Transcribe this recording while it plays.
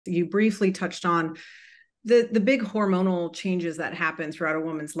You briefly touched on the big hormonal changes that happen throughout a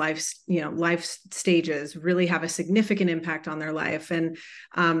woman's life, life stages really have a significant impact on their life. And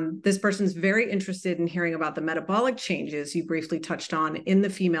this person's very interested in hearing about the metabolic changes you briefly touched on in the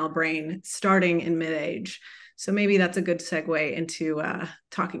female brain starting in mid-age. So maybe that's a good segue into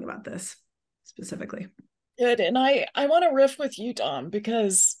talking about this specifically. Good. And I want to riff with you, Dom,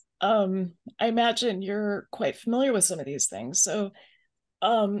 because I imagine you're quite familiar with some of these things. So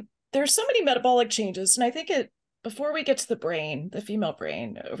there's so many metabolic changes. And I think before we get to the brain, the female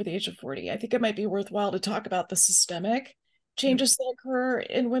brain over the age of 40, I think it might be worthwhile to talk about the systemic changes that occur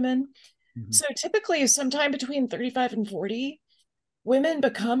in women. Mhm. So typically, sometime between 35 and 40, women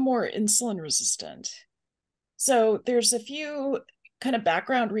become more insulin resistant. So there's a few kind of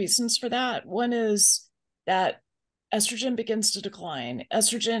background reasons for that. One is that estrogen begins to decline.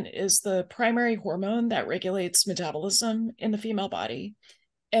 Estrogen is the primary hormone that regulates metabolism in the female body.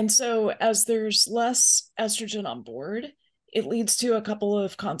 And so as there's less estrogen on board, it leads to a couple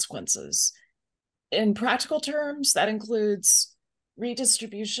of consequences. In practical terms, that includes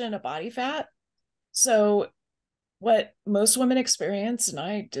redistribution of body fat. So what most women experience, and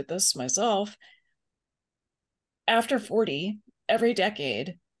I did this myself, after 40, every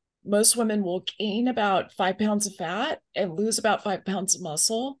decade, most women will gain about 5 pounds of fat and lose about 5 pounds of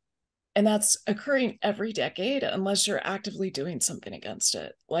muscle. And that's occurring every decade unless you're actively doing something against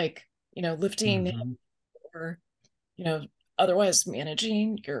it, like, lifting Mhm. or, otherwise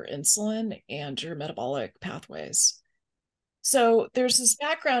managing your insulin and your metabolic pathways. So there's this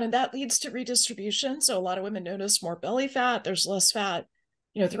background, and that leads to redistribution. So a lot of women notice more belly fat. There's less fat,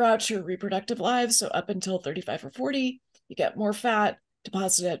 throughout your reproductive lives. So up until 35 or 40, you get more fat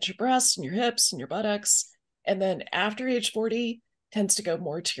deposited at your breasts and your hips and your buttocks. And then after age 40, tends to go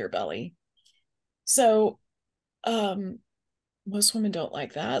more to your belly. So most women don't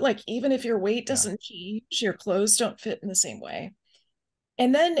like that. Like, even if your weight Yeah. doesn't change, your clothes don't fit in the same way.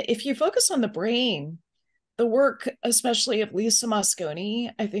 And then if you focus on the brain, the work, especially of Lisa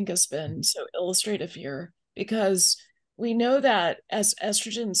Mosconi, I think has been so illustrative here, because we know that as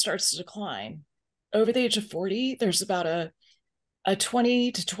estrogen starts to decline over the age of 40, there's about a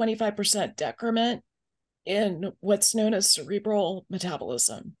 20 to 25% decrement in what's known as cerebral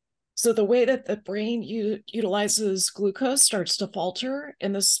metabolism. So the way that the brain utilizes glucose starts to falter,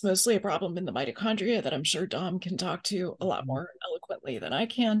 and this is mostly a problem in the mitochondria that I'm sure Dom can talk to a lot more eloquently than I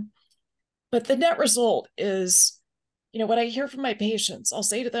can. But the net result is, what I hear from my patients, I'll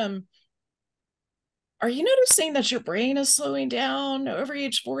say to them, are you noticing that your brain is slowing down over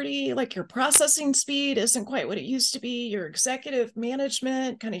age 40? Like, your processing speed isn't quite what it used to be. Your executive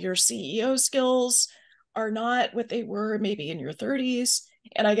management, kind of your CEO skills are not what they were maybe in your 30s.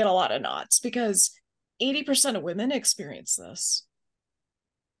 And I get a lot of nods because 80% of women experience this.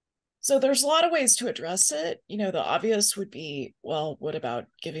 So there's a lot of ways to address it. The obvious would be, well, what about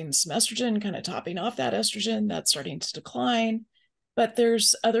giving some estrogen, kind of topping off that estrogen that's starting to decline? But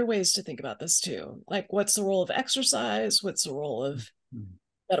there's other ways to think about this too. Like, what's the role of exercise? What's the role of Mhm.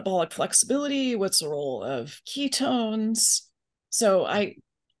 metabolic flexibility? What's the role of ketones? So I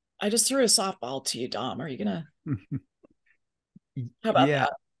just threw a softball to you, Dom. Are you gonna, how about Yeah,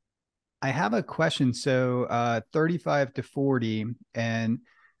 that? I have a question. So 35 to 40, and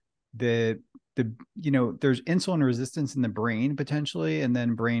the there's insulin resistance in the brain potentially, and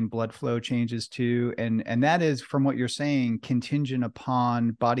then brain blood flow changes too. And that is, from what you're saying, contingent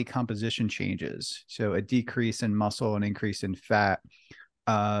upon body composition changes. So a decrease in muscle, an increase in fat.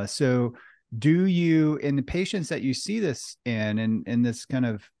 So do you, in the patients that you see this in this kind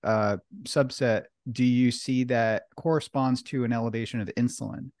of subset, do you see that corresponds to an elevation of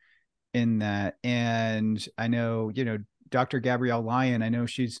insulin in that? And I know, Dr. Gabrielle Lyon, I know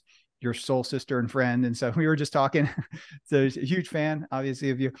she's your soul sister and friend. And so we were just talking. So she's a huge fan,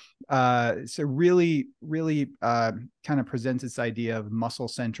 obviously, of you. So really, really kind of presents this idea of muscle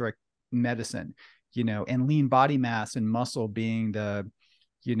centric medicine, and lean body mass and muscle being the,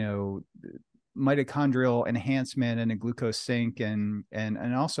 you know, mitochondrial enhancement and a glucose sink and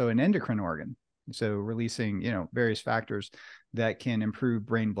also an endocrine organ. So releasing, various factors that can improve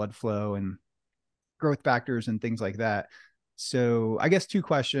brain blood flow and growth factors and things like that. So I guess two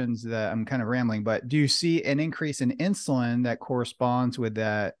questions that I'm kind of rambling, but do you see an increase in insulin that corresponds with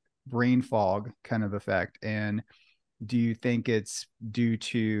that brain fog kind of effect? And do you think it's due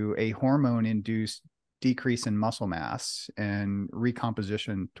to a hormone induced decrease in muscle mass and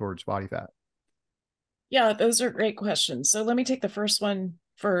recomposition towards body fat? Yeah, those are great questions. So let me take the first one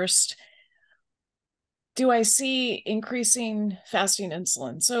first. Do I see increasing fasting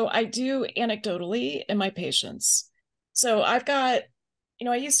insulin? So I do anecdotally in my patients. So I've got,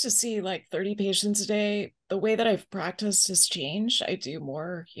 I used to see like 30 patients a day. The way that I've practiced has changed. I do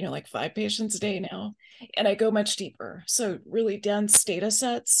more, like 5 patients a day now, and I go much deeper. So really dense data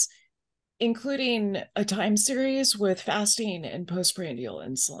sets, including a time series with fasting and postprandial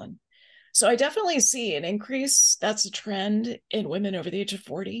insulin. So I definitely see an increase. That's a trend in women over the age of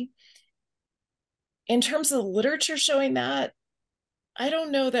 40. In terms of the literature showing that, I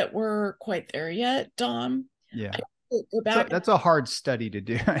don't know that we're quite there yet, Dom. Yeah. Go So back that's a hard study to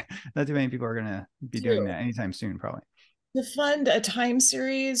do. Not too many people are going to be doing to that anytime soon, probably. fund a time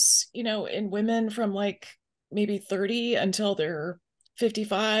series, in women from like maybe 30 until they're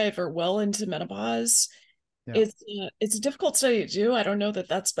 55 or well into menopause. Yeah. It's a difficult study to do. I don't know that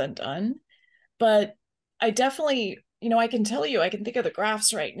that's been done, but I definitely, I can tell you, I can think of the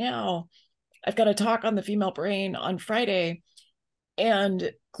graphs right now. I've got a talk on the female brain on Friday,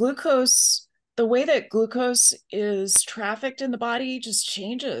 and glucose, the way that glucose is trafficked in the body just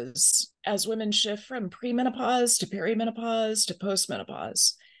changes as women shift from premenopause to perimenopause to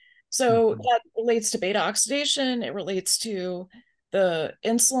postmenopause. So Mhm. that relates to beta oxidation, it relates to the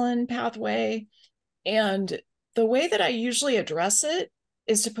insulin pathway. And the way that I usually address it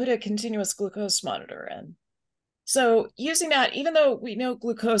is to put a continuous glucose monitor in. So using that, even though we know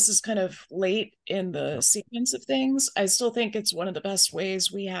glucose is kind of late in the Yep. sequence of things, I still think it's one of the best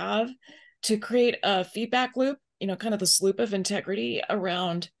ways we have to create a feedback loop, kind of this loop of integrity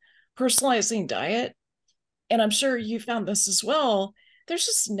around personalizing diet. And I'm sure you found this as well. There's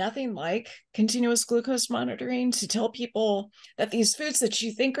just nothing like continuous glucose monitoring to tell people that these foods that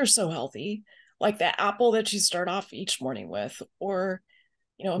you think are so healthy, like the apple that you start off each morning with, or,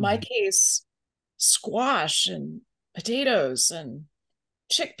 in my Mhm. case, squash and potatoes and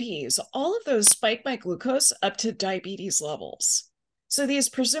chickpeas, all of those spike my glucose up to diabetes levels. So these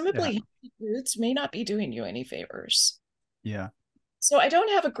Yeah. presumably healthy foods may not be doing you any favors. Yeah. So I don't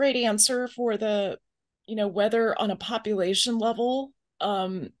have a great answer for the, whether on a population level,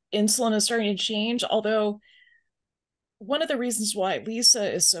 insulin is starting to change. Although one of the reasons why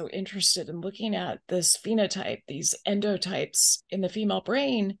Lisa is so interested in looking at this phenotype, these endotypes in the female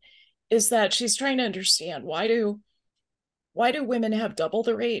brain, is that she's trying to understand why do women have double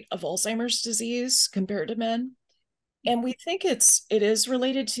the rate of Alzheimer's disease compared to men? And we think it is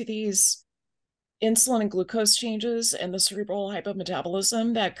related to these insulin and glucose changes and the cerebral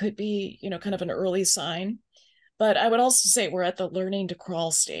hypometabolism that could be, kind of an early sign. But I would also say we're at the learning to crawl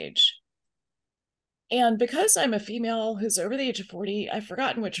stage. And because I'm a female who's over the age of 40, I've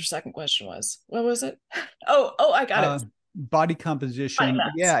forgotten what your second question was. What was it? Oh, I got it. Body Body composition.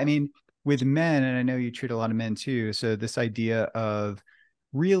 Yeah. mass. I mean, with men, and I know you treat a lot of men too. So this idea of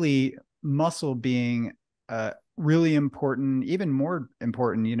really muscle being really important, even more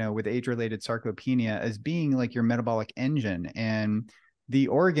important, with age-related sarcopenia as being like your metabolic engine. And the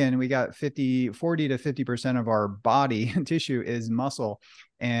organ, we got 40 to 50% of our body tissue is muscle.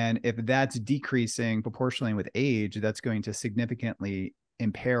 And if that's decreasing proportionally with age, that's going to significantly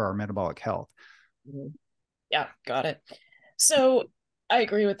impair our metabolic health. Yeah, got it. So I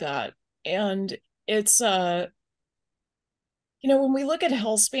agree with that. And it's when we look at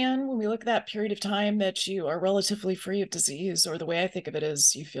health span, when we look at that period of time that you are relatively free of disease, or the way I think of it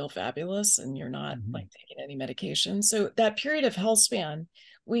is you feel fabulous and you're not like taking any medication. So that period of health span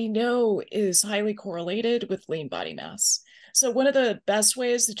we know is highly correlated with lean body mass. So one of the best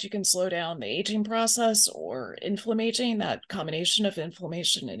ways that you can slow down the aging process or inflammation, that combination of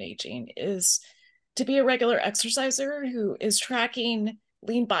inflammation and aging, is to be a regular exerciser who is tracking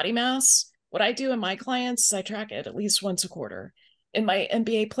lean body mass. What I do in my clients is I track it at least once a quarter. In my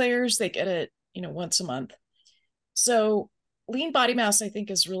NBA players, they get it, once a month. So lean body mass, I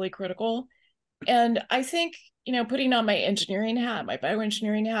think, is really critical. And I think, putting on my engineering hat, my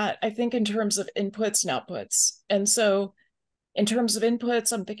bioengineering hat, I think in terms of inputs and outputs. And so in terms of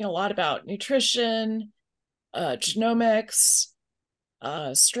inputs, I'm thinking a lot about nutrition, genomics,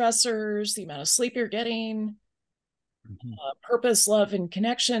 stressors, the amount of sleep you're getting, purpose, love, and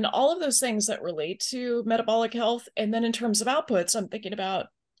connection, all of those things that relate to metabolic health. And then in terms of outputs, I'm thinking about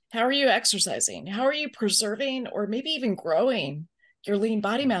how are you exercising? How are you preserving or maybe even growing your lean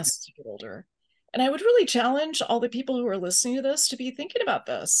body mass as you get older? And I would really challenge all the people who are listening to this to be thinking about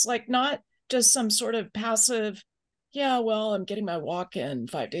this, like not just some sort of passive, yeah, well, I'm getting my walk in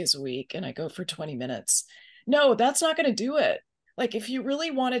 5 days a week and I go for 20 minutes. No, that's not going to do it. Like if you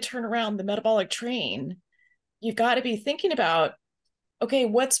really want to turn around the metabolic train, you've got to be thinking about, okay,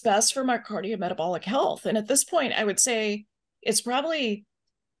 what's best for my cardiometabolic health? And at this point, I would say it's probably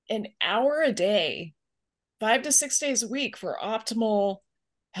an hour a day, 5 to 6 days a week for optimal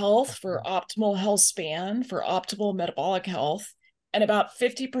health, for optimal health span, for optimal metabolic health. and about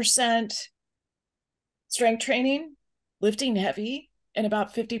 50% strength training, lifting heavy, and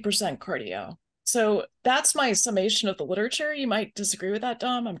about 50% cardio. So that's my summation of the literature. You might disagree with that,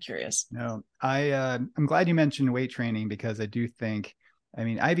 Dom. I'm curious. No, I'm glad you mentioned weight training, because I do think, I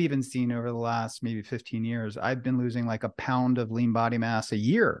mean, I've even seen over the last maybe 15 years, I've been losing like a pound of lean body mass a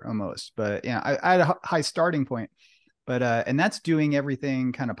year almost. But yeah, I had a high starting point, but and that's doing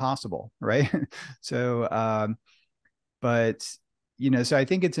everything kind of possible, right? So but so I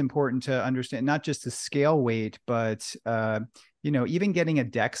think it's important to understand not just the scale weight, but even getting a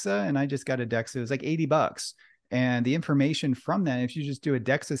DEXA, and I just got a DEXA, it was like $80. And the information from that, if you just do a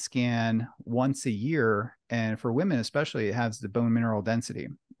DEXA scan once a year, and for women especially, it has the bone mineral density.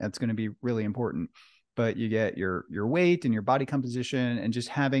 That's going to be really important. But you get your weight and your body composition, and just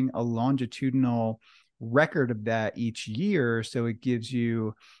having a longitudinal record of that each year, so it gives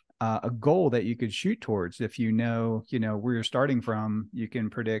you a goal that you could shoot towards. If you know where you're starting from, you can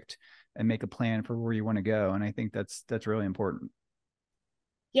predict and make a plan for where you want to go. And I think that's really important.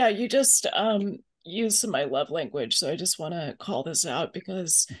 Yeah, you just use some of my love language. So I just want to call this out,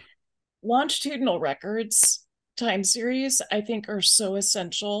 because longitudinal records, time series, I think are so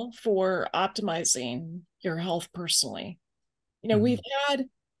essential for optimizing your health personally. We've had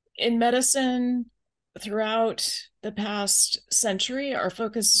in medicine throughout the past century, our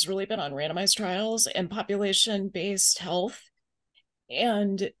focus has really been on randomized trials and population-based health.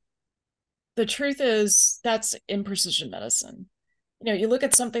 And the truth is that's in precision medicine. You look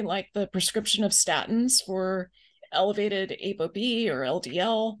at something like the prescription of statins for elevated ApoB or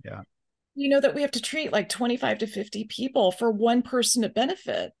LDL. Yeah. You know that we have to treat like 25 to 50 people for one person to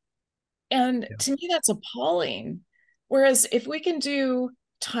benefit. And to me, that's appalling. Whereas if we can do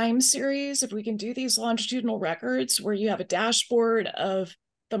time series, if we can do these longitudinal records where you have a dashboard of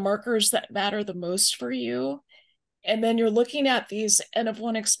the markers that matter the most for you, and then you're looking at these N of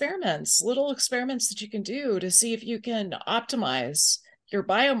 1 experiments, little experiments that you can do to see if you can optimize your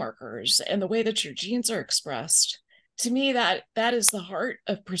biomarkers and the way that your genes are expressed. To me, that is the heart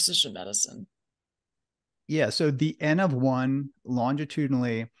of precision medicine. Yeah. So the N of 1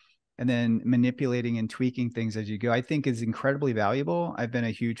 longitudinally, and then manipulating and tweaking things as you go, I think is incredibly valuable. I've been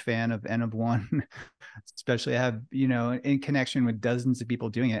a huge fan of N of 1, especially I have, in connection with dozens of people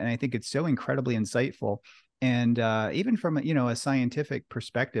doing it. And I think it's so incredibly insightful. And even from, a scientific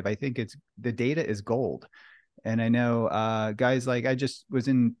perspective, I think the data is gold. And I know guys like, I just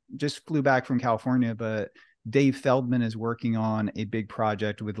flew back from California, but Dave Feldman is working on a big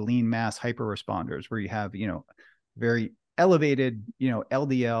project with lean mass hyperresponders, where you have, very elevated,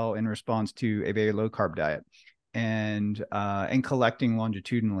 LDL in response to a very low carb diet, and collecting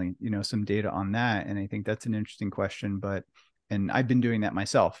longitudinally, some data on that. And I think that's an interesting question, and I've been doing that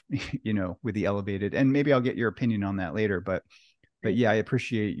myself, with the elevated, and maybe I'll get your opinion on that later, but yeah, I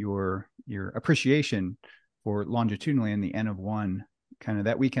appreciate your appreciation for longitudinally and the N of 1 kind of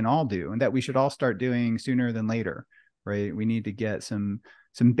that we can all do, and that we should all start doing sooner than later, right? We need to get some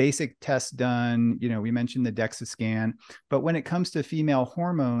basic tests done. We mentioned the DEXA scan, but when it comes to female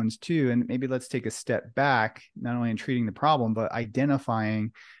hormones too, and maybe let's take a step back, not only in treating the problem, but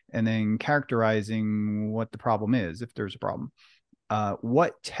identifying and then characterizing what the problem is, if there's a problem.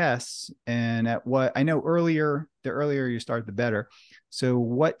 What tests, and at what, I know the earlier you start, the better. So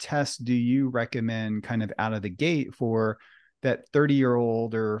what tests do you recommend kind of out of the gate for that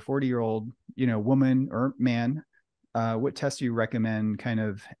 30-year-old or 40-year-old, woman or man? What tests do you recommend kind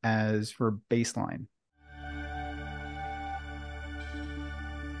of as for baseline?